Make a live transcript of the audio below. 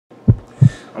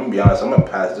I'm gonna be honest, I'm gonna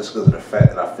pass just because of the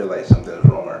fact that I feel like something's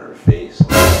wrong with her face. To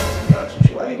be honest with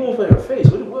you, why are you going for her face?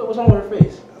 What's wrong with her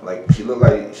face? Like she look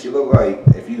like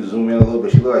if you zoom in a little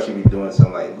bit, she look like she be doing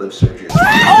some like lip surgery.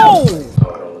 Oh! Oh, it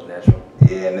don't look natural.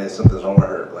 Yeah, and then something's wrong with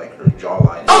her, like her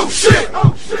jawline. Oh shit!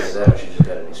 Oh shit! She just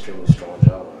got an extremely strong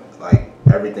jawline. Like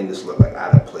everything just looked like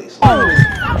out of place.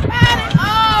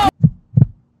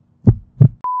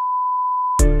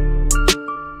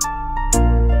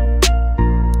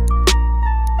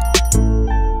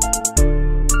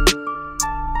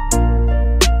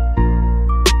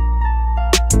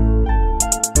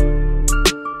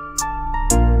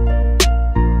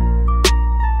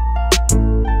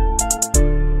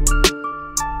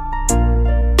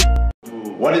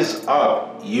 What is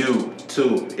up,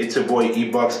 YouTube? It's your boy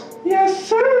E-Bucks. Yes,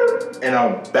 sir. And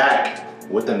I'm back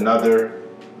with another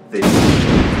video.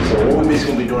 So what we're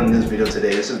basically gonna be doing in this video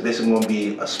today, this is basically gonna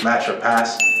be a smash or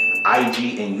pass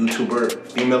IG and YouTuber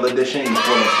female edition. You know what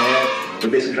I'm saying?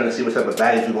 We're basically trying to see what type of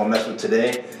baddies we're gonna mess with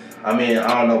today. I mean, I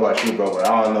don't know about you, bro, but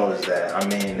all I know is that, I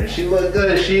mean, if she look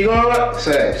good, she gonna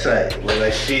say, look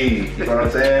like she, you know what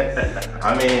I'm saying?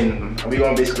 I mean, we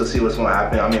gonna basically see what's gonna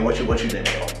happen. I mean, what you think,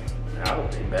 bro? I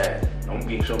don't think bad. Don't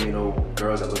keep showing me no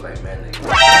girls that look like men.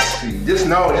 Just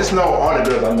know all the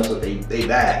girls I mess with, they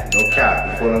bad. No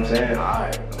cap, you know what I'm saying?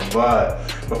 Alright. But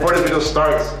before this video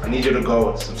starts, I need you to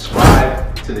go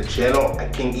subscribe to the channel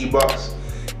at King E-Bucks,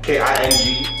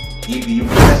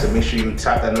 KINGEBUCKS, and make sure you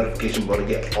tap that notification bell to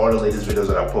get all the latest videos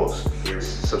that I post.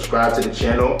 Subscribe to the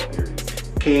channel.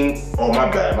 King, oh my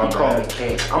bad, my bad.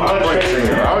 King. I'm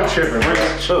tripping.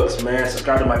 Prince Chooks, man.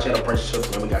 Subscribe to my channel, Prince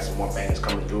Chooks, man. We got some more bangers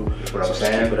coming through. That's what I'm so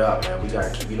saying. Keep it up, man. We gotta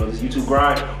keep, this YouTube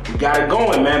grind. We got it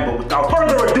going, man. But without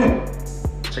further ado,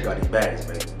 check out these baddies,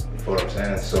 man. You know what I'm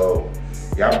saying? So,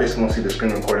 y'all basically gonna see the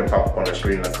screen recording pop up on the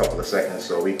screen in a couple of seconds.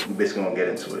 So we basically gonna get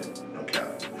into it. No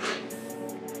cap.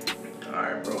 All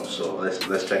right, bro. So let's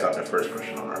check out the first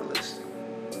person on our list.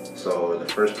 So the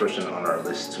first person on our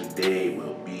list today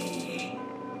will be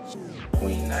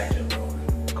Queen Naija, bro.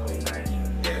 Queen Naija.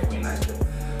 Yeah, Queen Naija.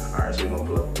 Alright, so we're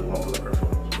gonna pull up her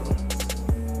photos, bro. You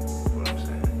know what I'm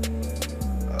saying?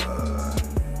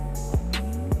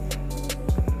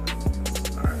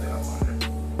 Alright, they up on there.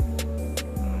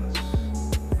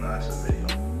 No, that's a video.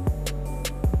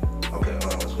 Okay, hold on,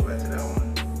 let's go back to that one.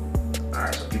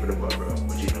 Alright, so keep it above, bro.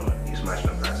 What you doing? You smashing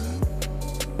or passing?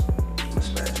 I'm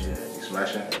smashing. You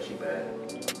smashing? Yeah, she bad.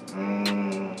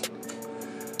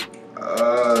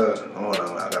 Hold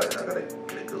on, I gotta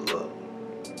get a good look.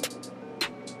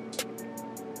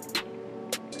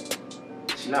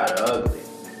 She not ugly.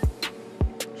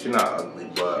 She not ugly,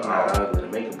 but she not ugly. The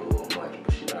makeup a little much,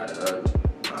 but she not ugly.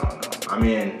 I don't know. I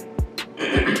mean,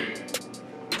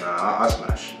 nah, I'll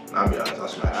smash. I'll be honest, I'll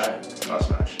smash. I'll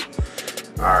smash.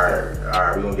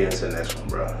 Alright, we're gonna get into the next one,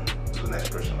 bro. Who's the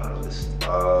next person on our list?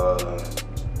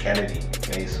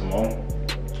 Kennedy Simone.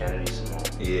 Kennedy Simone.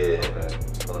 Yeah. Okay.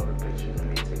 Pull up her picture. Let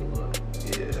me take a look.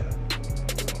 Yeah.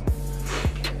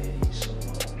 Kennedy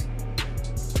Simone.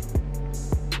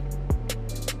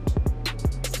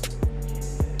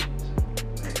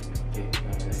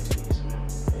 Kennedy Simone.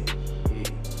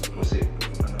 What's it?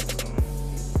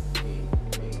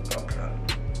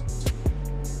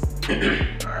 Okay.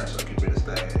 Alright, so keep it a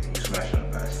stack. You smashing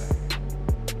or passing?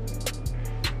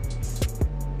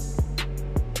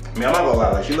 I mean, I'm not gonna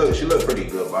lie, like she look pretty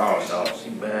good, but I don't know. She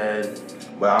bad.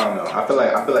 But I don't know. I feel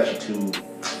like she too.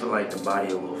 I feel like the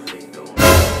body a little fake though.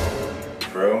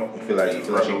 For real? You feel like she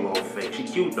a little fake. She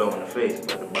cute though in the face,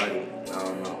 but the body, I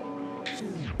don't know.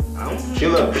 She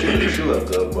look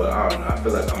good, but I don't know. I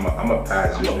feel like I'm a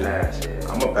pass.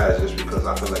 I'm a pass just because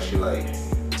I feel like she like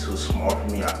too small for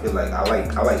me. I feel like I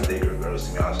like bigger girls,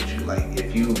 to be honest with you. Like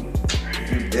if you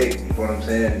big, you know what I'm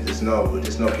saying? Just know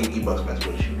King E-Bucks mess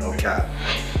with you, no cap.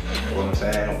 You know what I'm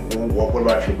saying? What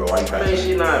about you, bro? Why you I mean,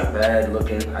 she not bad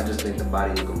looking. I just think the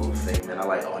body look a little fake, man. I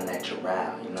like all natural,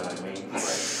 you know what I mean? Like,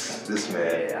 this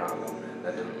man. Yeah, I don't know, man.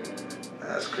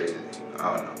 That's crazy. I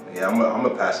don't know. Yeah, I'm a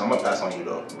pass. I'm gonna pass on you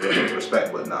though.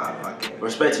 Respect, but nah, I can't.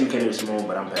 Respect to you, Kennedy Simone,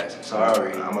 but I'm passing.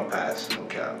 Sorry. I'm a pass. No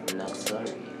cap. No,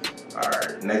 sorry. All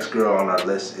right. Next girl on our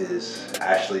list is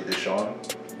Ashley Deshawn.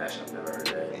 Actually, I've never heard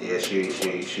that. Yeah, she a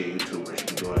YouTuber. She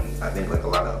be doing, I think, like a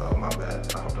lot of, my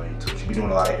bad, I hopped on YouTube. She be doing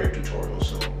a lot of hair tutorials,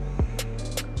 so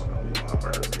hold on, we gonna hop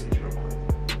on her page real quick.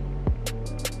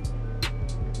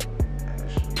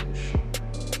 Ashley Deshawn.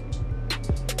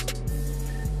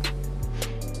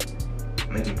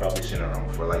 I think you probably seen her around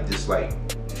before, like, just like,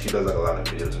 she does like a lot of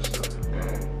videos and stuff.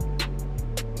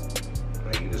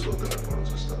 Like, you can just look at her photos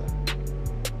and stuff.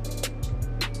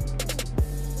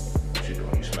 What you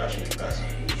doing? You smashing, you passing?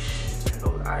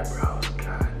 Those eyebrows,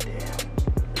 goddamn.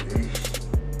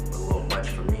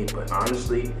 me, but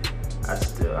honestly, I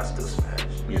still smash.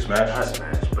 You smash? I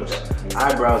smash, but the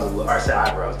eyebrows a little. Or I said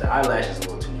eyebrows. The eyelashes a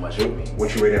little too much for me.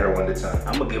 What you rated her 1 to 10?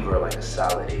 I'm gonna give her like a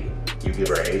solid 8. You give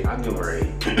her 8? I'll give her 8,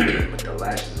 but the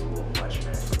lashes a little much,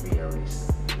 man, for me at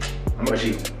least. I'm gonna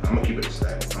keep it a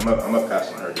stack. I'm gonna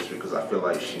pass on her just because I feel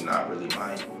like she's not really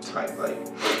my type. Like,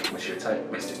 what's your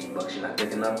type, Mr. E-Bucks? You're not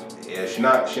thick enough? Yeah, she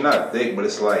not thick, but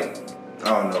it's like, I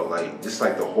don't know, like just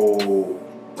like the whole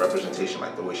representation,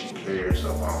 like the way she carries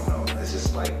herself. I don't know. It's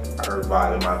just like her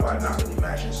vibe and my vibe not really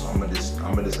matching. So I'm gonna just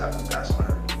have to pass on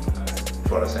her. You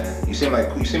know what I'm saying? You seem like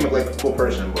a cool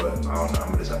person, but I don't know. I'm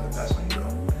gonna just have to pass on you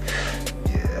though.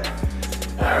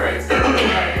 Yeah. All right.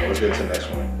 Let's get to the next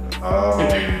one.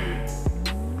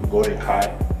 Golden Kai.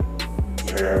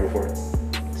 You heard her before?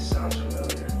 Sounds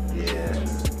familiar. Yeah.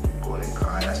 Golden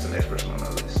Kai. That's the next person on the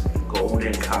list.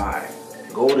 Golden Kai.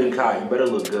 Golden Kai. You better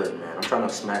look good, man. I'm trying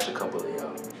to smash a couple of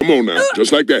y'all. Come on now,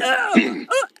 just like that. No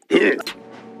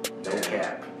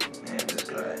cap. Man, this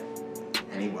guy.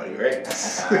 Anybody, right?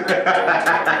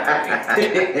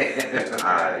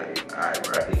 Alright,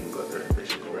 bro. You can go through the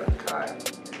picture. Golden Kai.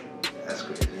 That's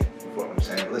crazy. You know what I'm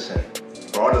saying? Listen,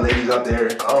 for all the ladies out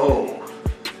there. Oh.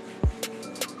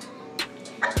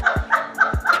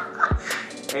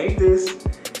 Ain't this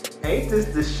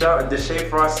the Shea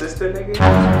Frost sister, nigga?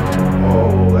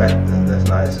 Oh, that's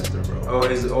not his sister, bro. Oh,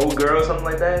 his old girl, something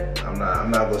like that? I'm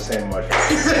not gonna say much.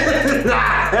 I'm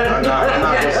not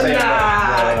gonna say much.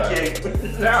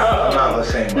 No. I'm not gonna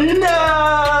say much. No.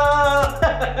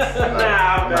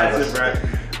 Pass it, bro.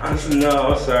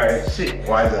 No, I'm sorry.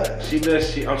 Why is that?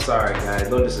 I'm sorry, guys.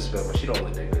 No disrespect, but she don't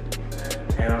look that good to me, man.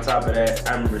 And on top of that,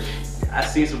 I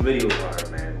seen some videos on her,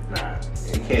 man. Nah.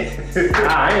 You can't.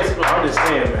 I'm just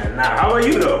saying, man. Nah, how about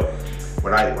you though?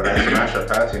 Would I smash her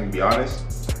pass and be honest?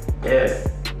 Yeah.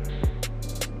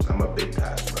 I'm a big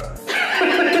pass, bro. I'm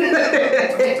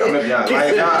gonna be honest.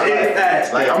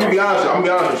 I'm gonna be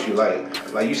honest with you.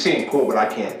 Like you seem cool, but I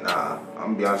can't. Nah,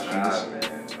 I'm gonna be honest with you. Man.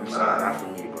 I'm sorry, not for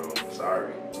me, bro.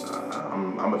 Sorry.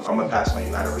 I'm gonna pass on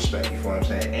you out of respect. You feel what I'm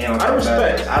saying? And out of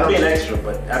respect. I'm being extra,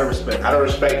 but out of respect. Out of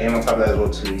respect, and on top of that as well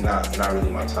too. You're not really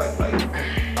my type. Like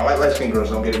I like light skinned girls.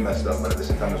 Don't get it messed up, but at the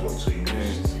same time as well too, you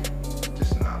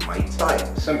just not my type.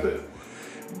 Simple.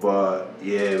 But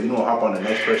yeah, we gonna hop on the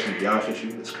next person. To be honest with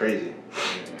you, it's crazy.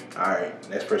 All right,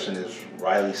 next person is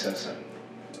Riley Simpson.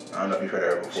 I don't know if you've heard of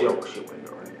her before. She went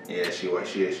already. Yeah, she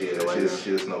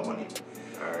is no money.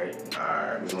 All right.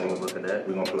 We're gonna look at that.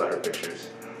 We're gonna pull out her pictures.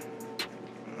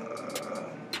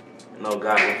 No,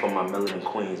 God, look for my melanin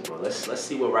queens, bro. Let's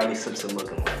see what Riley Simpson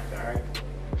looking like. All right.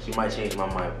 She might change my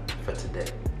mind for today.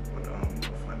 Hold on, I'm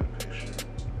gonna find a picture.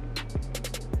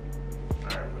 All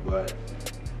right, go ahead.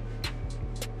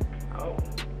 Oh.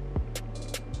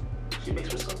 She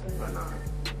mixed with something or not?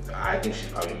 I think she's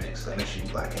probably mixed. I think she's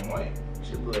black and white.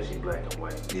 She looks like she's black and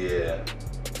white. Yeah,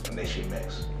 I think she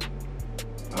mixed.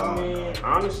 I mean,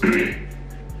 honestly,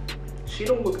 she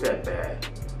don't look that bad.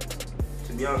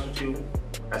 To be honest with you,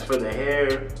 as for the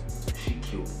hair, she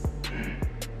cute.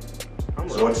 I'm a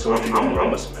smash. You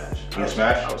gonna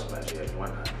smash? I'll smash, yeah, why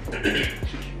not?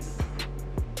 She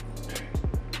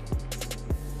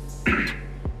cute.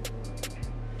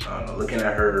 I don't know, looking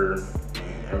at her and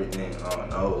everything, I don't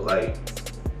know, like,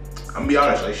 I'm gonna be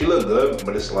honest, like, she look good,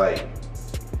 but it's like,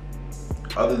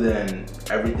 other than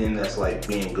everything that's like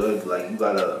being good, like, you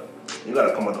gotta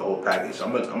come with the whole package. So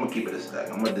I'm gonna keep it a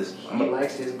stack. He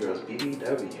likes his girls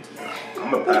BBW. I'm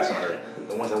gonna pass on her.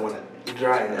 The ones I want to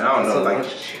dry. And I don't know, like,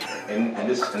 in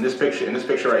this picture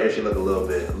right here, she look a little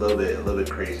bit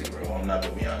crazy, bro. I'm not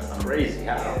gonna be honest. Crazy?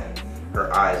 How? Yeah.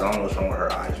 Her eyes, I don't know what's wrong with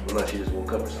her eyes, bro. Like she just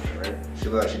woke up or something, right? She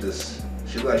look like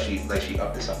she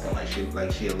up to something. Like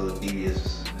she a little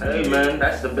devious. Hey man,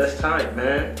 that's the best type,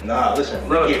 man. Nah, listen,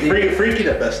 freaky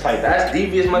the best type. That's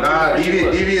devious, my Nah,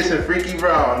 devious and freaky,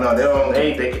 bro. No, they don't.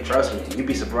 They can trust me. You'd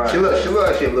be surprised. She look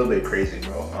like she a little bit crazy,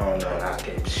 bro. I don't know. Nah,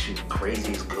 okay, shoot,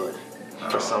 crazy is good.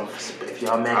 For some, if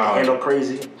y'all man can handle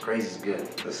crazy, crazy's good.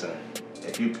 Listen,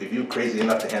 if you crazy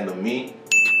enough to handle me,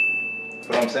 you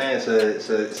know what I'm saying? It's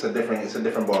a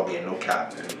different ball game, no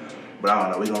cap. But I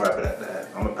don't know. We gonna wrap it at that.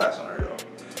 I'm gonna pass on her though.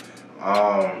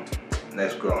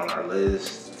 Next girl on our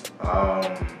list,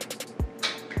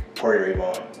 Corey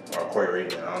Raybon or Corey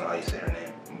Raybon. I don't know how you say her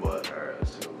name, but alright,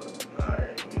 let's take a look.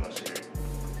 Alright, we gonna see her.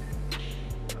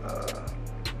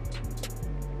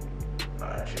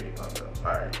 Alright, she already popped up.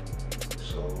 Alright,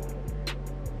 so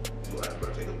go ahead, bro.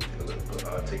 Take a look.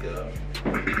 Take a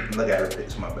look at her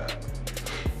pics. My bad.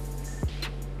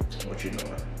 What you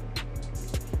doing?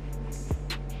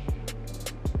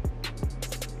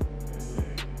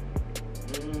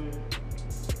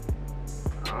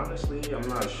 Honestly, I'm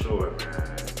not sure,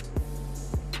 man.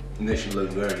 You think she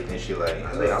look good? You think she like?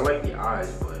 I like the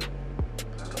eyes, but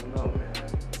I don't know, man.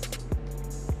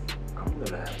 I'm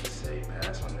gonna have to say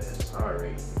pass on this.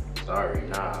 Sorry,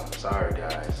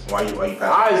 guys. Why you pass?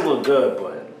 Eyes look good,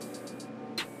 but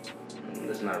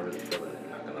it's not really feeling it.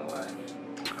 Not gonna lie.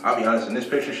 I'll be honest. In this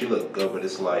picture, she looked good, but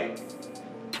it's like,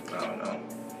 I don't know.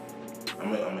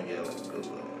 I'm gonna get like a good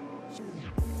look.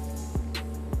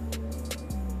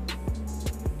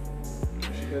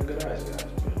 She got good eyes, guys.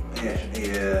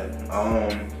 Yeah. I'm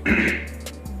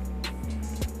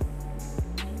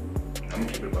gonna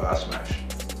keep it, but I'll smash.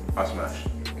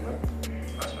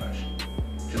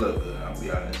 She look good, I'll be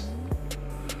honest.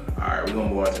 Alright, we're gonna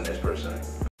move on to the next person.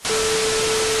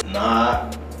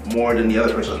 Not more than the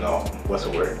other person, no. What's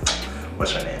the word?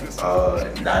 What's her name?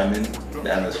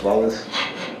 Diamond's flawless.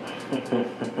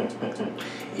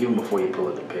 Even before you pull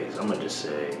up the pics, I'm gonna just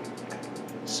say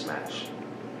smash.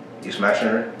 You smashing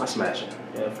her? I'm smashing.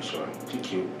 Yeah, for sure. She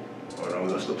cute. Hold on, we're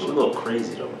gonna still She's a little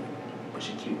crazy though, but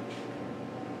she cute.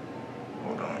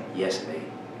 Hold on. Yes, babe.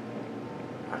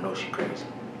 I know she crazy,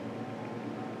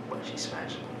 but she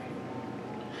smashing.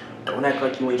 Don't act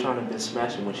like you ain't trying to be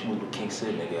smashing when she was with King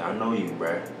Sid, nigga. I know you,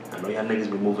 bruh. I know y'all niggas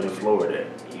be moving in Florida.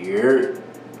 Yeah.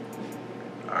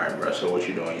 Alright, bro. So what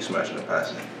you doing? You smashing the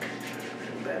passing?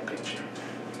 Bad picture.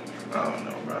 I don't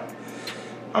know, bro.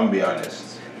 I'm gonna be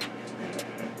honest.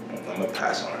 I'm gonna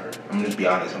pass on her. I'm gonna just be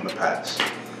honest. I'm gonna pass.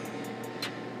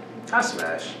 I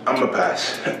smash. I'm gonna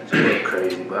pass. She look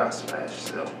crazy, but I smash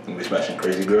still. You be smashing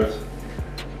crazy girls?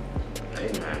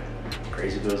 Hey man,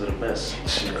 crazy girls are the best.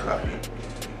 Copy.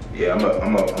 Yeah,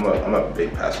 I'm a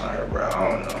big pass on her, bro. I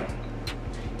don't know.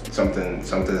 Something's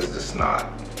just not.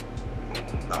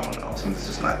 I don't know. Something's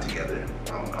just not together.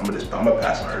 I'm gonna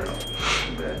pass on her though.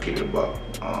 Yeah, keep it a buck.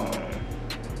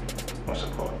 What's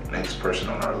it called? Next person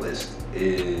on our list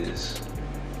is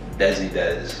Desi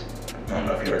Des. I don't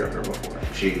know if you heard of her before.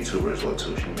 She's a YouTuber as well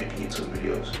too. She make YouTube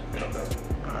videos. Okay.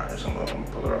 Alright, so I'm gonna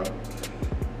pull her up.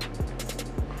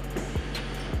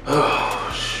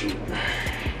 Oh shoot.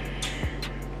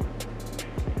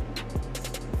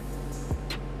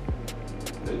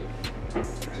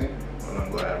 Hold on,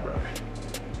 go ahead, bro.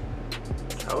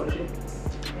 How old is she? I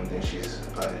think she's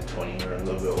either 20 or a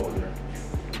little bit older.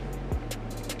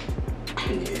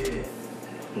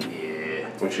 Yeah.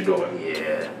 What you doing?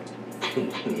 Yeah.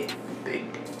 Yeah.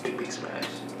 Big smash.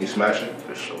 You smashing?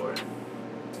 For sure.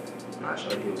 Nah,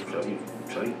 shorty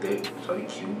thick, shorty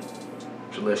cute.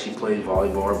 She looks like she plays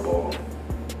volleyball or ball.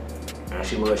 And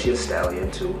she looks like she's a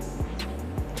stallion too.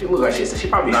 She looks like she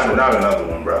probably not another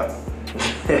one, bro.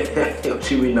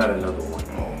 She be not another one.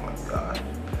 Oh my god.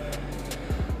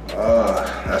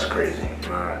 That's crazy.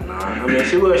 Nah. I mean,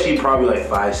 she looks like she probably like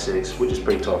 5'6", which is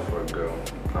pretty tall for a girl.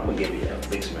 I'm gonna give you that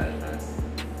big smash, man.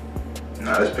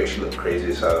 Nah, this picture look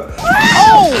crazy as hell.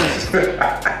 Oh!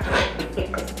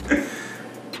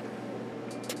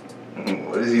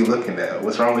 What is he looking at?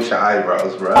 What's wrong with your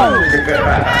eyebrows, bro?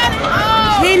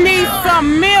 He needs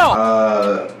some milk.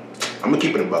 I'm gonna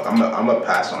keep it a buck. I'm gonna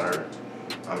pass on her.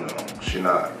 I don't know. She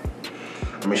not.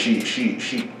 I mean,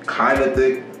 she kind of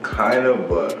thick, kind of,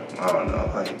 but I don't know.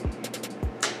 Like,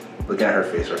 looking at her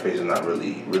face is not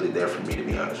really there for me, to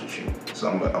be honest with you. So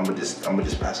I'm gonna just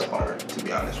pass up on her, to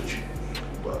be honest with you.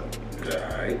 But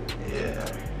alright. Yeah.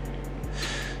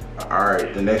 All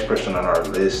right. The next person on our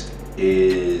list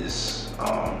is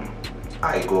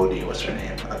iGoldie. What's her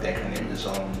name? I think her name is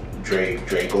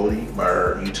Dre Goldie, but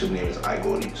her YouTube name is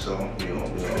iGoldie. So we gonna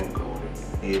Goldie.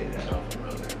 Yeah. Sounds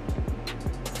familiar.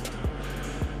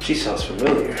 She sounds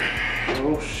familiar.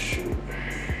 Oh shoot.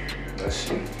 Let's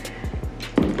see.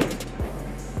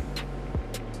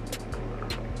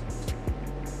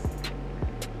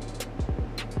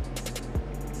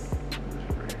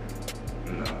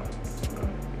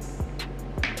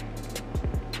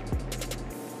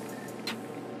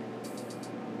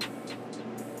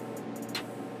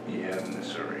 Yeah,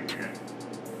 this right here.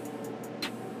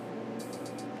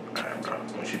 Alright, bro.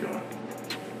 What you doing?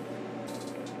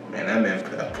 Man, that man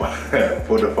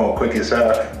pulled the phone quick as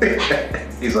hell.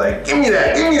 He's like, give me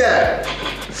that.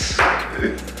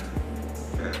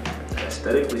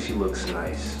 Aesthetically, she looks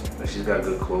nice. She's got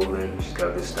good clothing. She's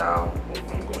got good style.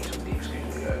 I'm going too deep,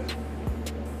 excuse me, guys.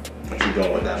 What you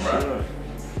doing with that, bro?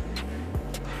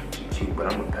 She cute,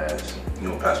 but I'm gonna pass. You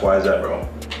gonna pass? Why is that, bro?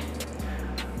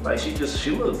 Like she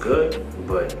look good,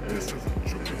 but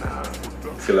nah.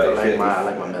 I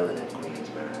like my melanin queens,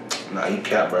 man. Nah, you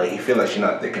cap, bro. You feel like she's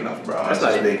not thick enough, bro. That's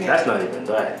not even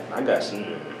that. I got some.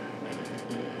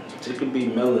 She could be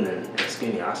melanin and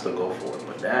skinny. I still go for it,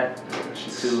 but that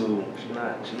she's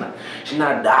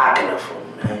not dark enough for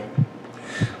me, man.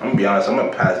 I'm gonna be honest, I'm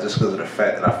gonna pass just because of the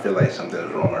fact that I feel like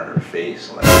something's wrong with her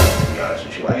face. Like, to be honest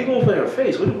with you, What are you going for her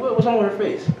face? What's wrong with her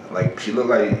face? Like she look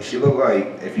like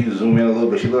if you zoom in a little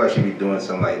bit, she look like she be doing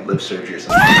some like lip surgery or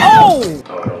something. Oh!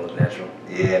 Oh, it don't look natural.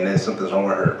 Yeah, and then something's wrong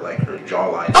with her, like her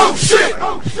jawline. Oh shit! Like,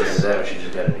 oh shit! Is that she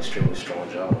just got an extremely strong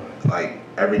jawline? Like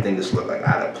everything just look like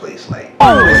out of place. Like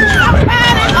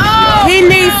He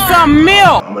needs some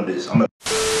milk. I'm gonna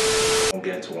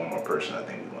get into one more person. I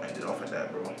think we're gonna end it off at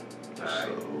that, bro.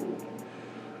 So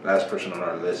last person on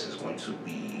our list is going to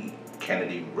be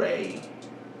Kennedy Ray.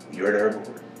 You heard of her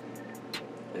before?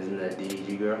 Isn't that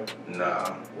DDG girl?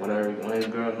 Nah. One of his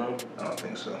girls, no? I don't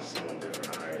think so. Someone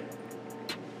different, alright.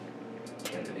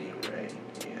 Kennedy Ray.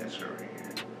 Yeah, that's her right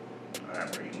here.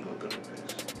 Alright, bro, you can go through with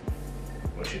this.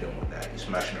 What you doing with that? You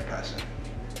smashing or passing?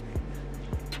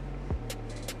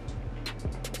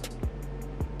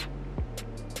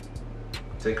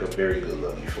 Take a very good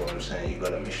look, you feel what I'm saying? You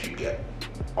gotta make sure you get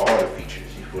all the features,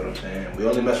 you feel what I'm saying? We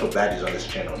only mess with baddies on this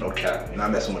channel, no cap. We're not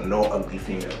messing with no ugly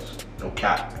females, no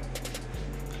cap.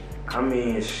 I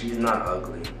mean, she's not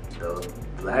ugly. The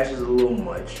lashes a little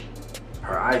much.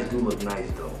 Her eyes do look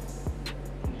nice though.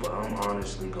 But I'm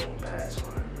honestly going to pass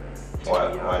on her,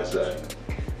 man. Why is that?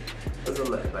 Because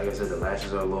like I said, the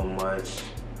lashes are a little much.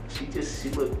 She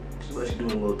look like she's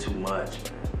doing a little too much,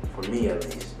 man. For me at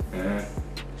least. Mm-hmm.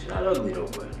 She's not ugly though,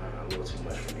 but a little too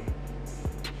much for me.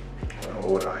 Well,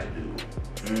 what would I do?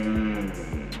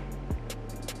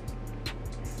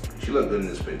 She look good in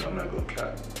this pic. I'm not gonna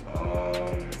cap.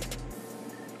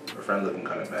 Her friend looking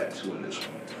kind of bad too in this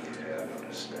one. Yeah, I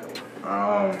noticed that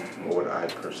one. What would I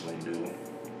personally do?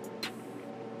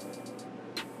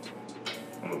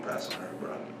 I'm gonna pass on her,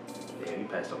 bro. Yeah, you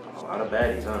passed up on a lot of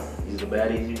baddies, huh? These are the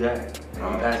baddies you got.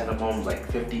 I'm passing up on like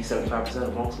 50-75%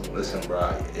 of most of them. Listen,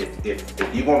 bro,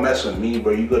 if you gonna mess with me,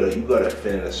 bro, you gotta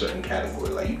fit in a certain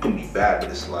category. Like, you can be bad, but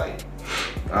it's like,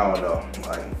 I don't know.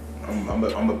 Like,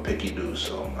 I'm a picky dude,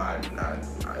 so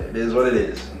it is what it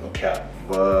is. No cap,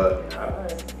 but I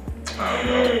don't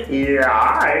know. Yeah,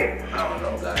 alright. I don't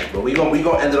know, guys. But we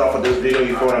gonna end it off with this video.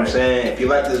 You feel what I'm saying? If you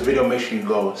like this video, make sure you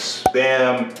go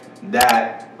spam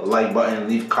that like button,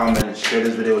 leave comments, share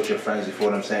this video with your friends. You feel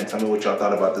what I'm saying? Tell me what y'all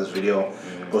thought about this video.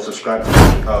 Go subscribe to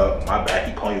my bad.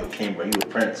 He calling you a king, bro. You a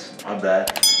prince. My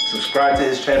bad. Subscribe to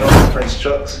his channel, Prince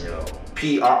Chucks. Yo.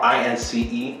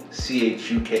 PRINCECHUKS.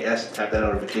 Tap that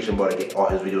notification bar to get all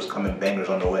his videos coming bangers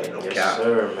on the way. No cap. Yes,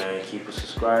 sir, man. Keep it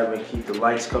subscribing, keep the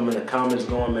likes coming, the comments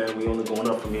going, man. We only going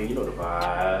up from here. You know the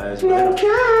vibes. No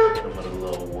cap. I'm a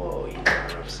little whoa. You know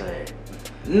what I'm saying?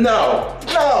 No.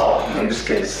 I'm just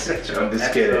kidding. I'm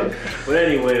just kidding. But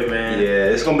anyway, man. Yeah,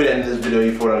 it's gonna be the end of this video.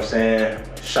 You feel what I'm saying?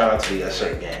 Shout out to the Yes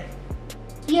Sir gang.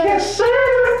 Yes,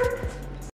 sir.